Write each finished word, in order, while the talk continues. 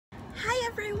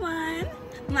everyone,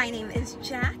 my name is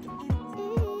Jack.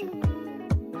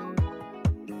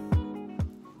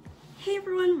 Hey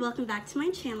everyone, welcome back to my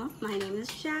channel. My name is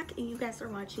Jack and you guys are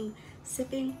watching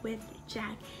Sipping with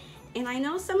Jack. And I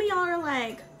know some of y'all are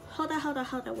like, hold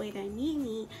up, wait a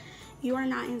minute, you are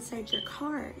not inside your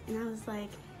car. And I was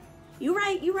like, you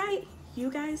right, you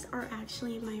guys are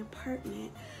actually in my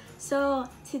apartment. So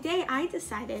today I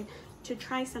decided to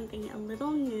try something a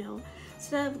little new.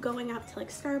 Instead of going out to like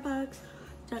Starbucks,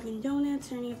 Dunkin'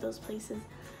 Donuts, or any of those places,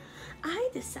 I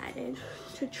decided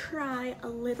to try a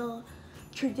little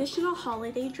traditional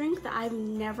holiday drink that I've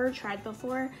never tried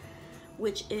before,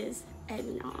 which is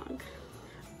eggnog.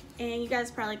 And you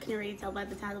guys probably can already tell by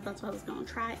the title that's what I was gonna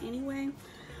try anyway.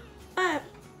 But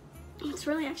what's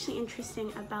really actually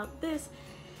interesting about this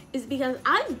is because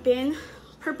I've been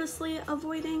purposely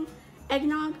avoiding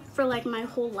eggnog for like my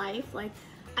whole life. Like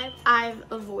I've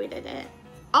avoided it.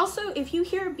 Also, if you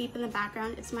hear a beep in the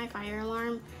background, it's my fire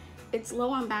alarm. It's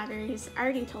low on batteries. I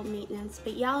already told maintenance,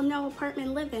 but y'all know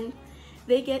apartment living,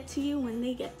 they get to you when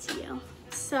they get to you.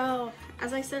 So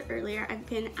as I said earlier, I've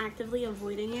been actively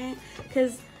avoiding it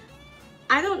because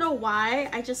I don't know why.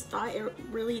 I just thought it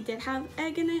really did have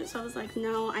egg in it. So I was like,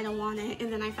 no, I don't want it.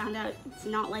 And then I found out it's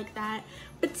not like that.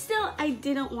 But still, I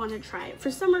didn't want to try it. For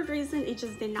some weird reason, it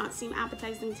just did not seem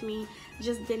appetizing to me. It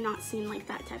just did not seem like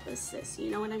that type of sis.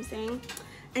 You know what I'm saying?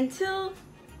 Until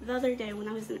the other day when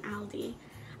I was in Aldi.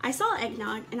 I saw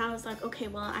eggnog and I was like, okay,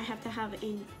 well, I have to have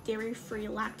a dairy-free,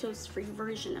 lactose-free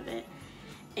version of it.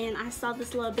 And I saw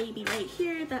this little baby right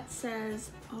here that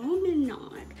says Almond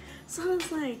Nog. So I was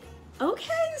like,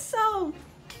 okay, so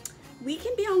we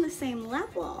can be on the same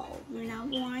level, you know,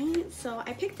 right? So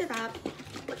I picked it up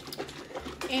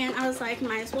and I was like,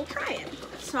 might as well try it.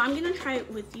 So I'm gonna try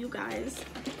it with you guys.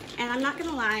 And I'm not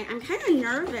gonna lie, I'm kind of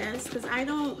nervous because I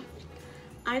don't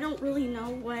really know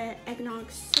what eggnog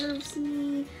serves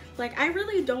me. Like, I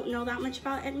really don't know that much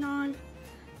about eggnog.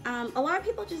 A lot of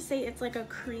people just say it's like a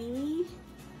creamy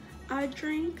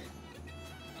drink.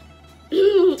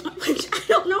 Which I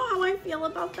don't know how I feel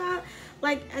about that.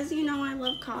 Like, as you know, I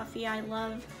love coffee. I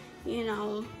love, you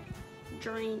know,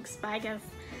 drinks. But I guess,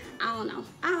 I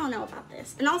don't know about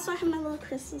this. And also I have my little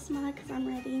Christmas mug because I'm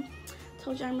ready.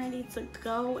 Told you I'm ready to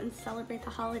go and celebrate the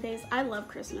holidays. I love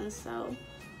Christmas, so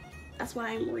that's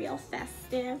why I'm real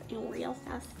festive and real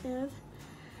festive.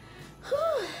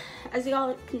 Whew. As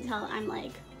y'all can tell, I'm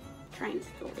like trying to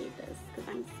delay this because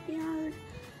I'm scared.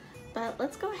 But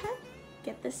let's go ahead,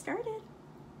 get this started.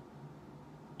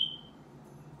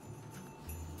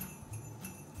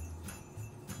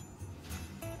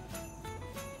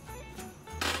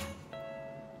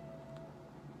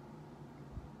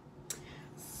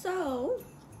 So,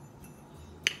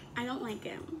 I don't like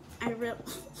it. I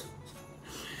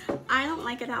don't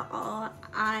like it at all.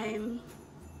 I'm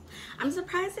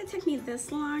surprised it took me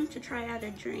this long to try out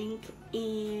a drink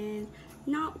and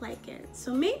not like it.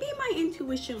 So maybe my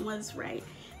intuition was right.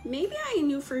 Maybe I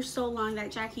knew for so long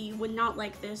that Jackie, you would not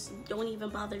like this. Don't even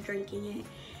bother drinking it.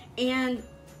 And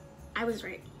I was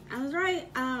right. I was right.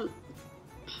 I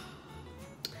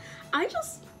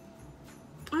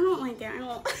don't like it.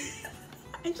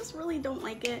 I just really don't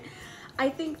like it. I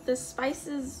think the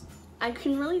spices, I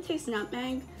can really taste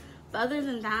nutmeg. But other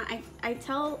than that, I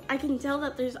can tell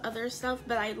that there's other stuff,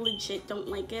 but I legit don't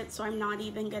like it. So I'm not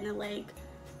even gonna like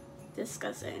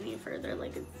discuss it any further.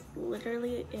 Like, it's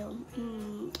literally ill.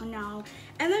 No.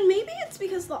 And then maybe it's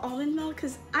because the almond milk,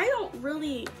 because I don't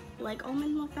really like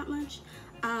almond milk that much.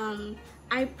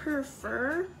 I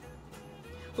prefer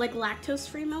like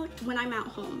lactose-free milk when I'm at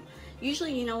home.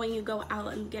 Usually, you know, when you go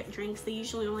out and get drinks, they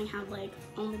usually only have like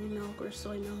almond milk or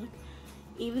soy milk.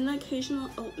 Even the occasional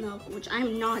oat milk, which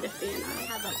I'm not a fan of. I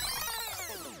had like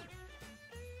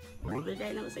the other day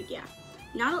and I was like, yeah,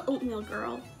 not an oatmeal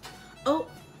girl. Oat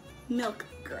milk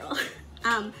girl.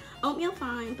 Oatmeal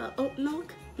fine, but oat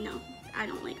milk, no, I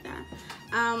don't like that.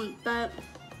 But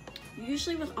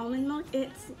usually with almond milk,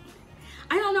 it's,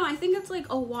 I don't know, I think it's like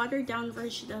a watered down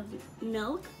version of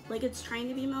milk. Like, it's trying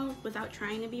to be milk without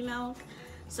trying to be milk.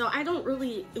 So I don't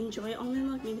really enjoy almond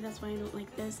milk. Maybe that's why I don't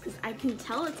like this, because I can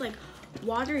tell it's like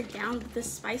watered down, but the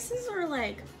spices are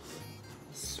like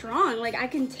strong. Like, I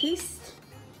can taste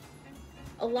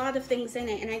a lot of things in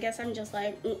it, and I guess I'm just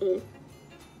like,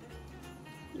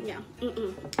 yeah,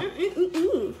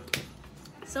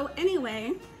 So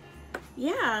anyway,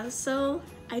 yeah, so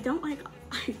I don't like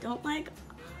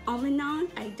almond nog.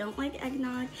 I don't like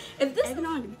eggnog. If this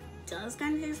eggnog does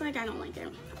kind of taste like, I don't like it.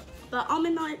 But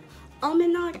almond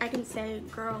nog, I can say,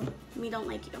 girl, me don't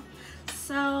like you.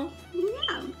 So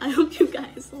yeah, I hope you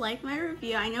guys like my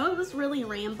review. I know it was really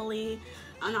rambly,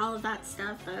 on all of that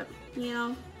stuff, but you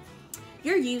know,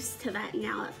 you're used to that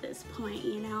now at this point,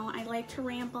 you know. I like to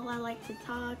ramble, I like to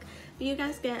talk, but you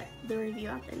guys get the review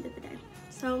at the end of the day.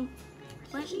 So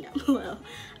let me know below.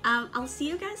 I'll see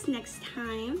you guys next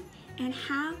time, and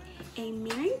have a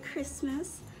Merry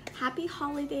Christmas, Happy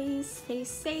Holidays, stay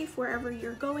safe wherever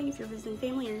you're going. If you're visiting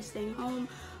family or you're staying home,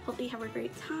 hope you have a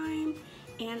great time,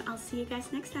 and I'll see you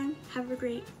guys next time. Have a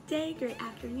great day, great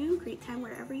afternoon, great time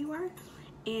wherever you are,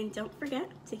 and don't forget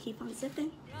to keep on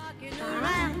sipping.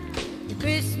 Bye. The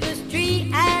Christmas tree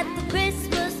at the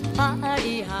Christmas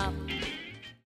party hop.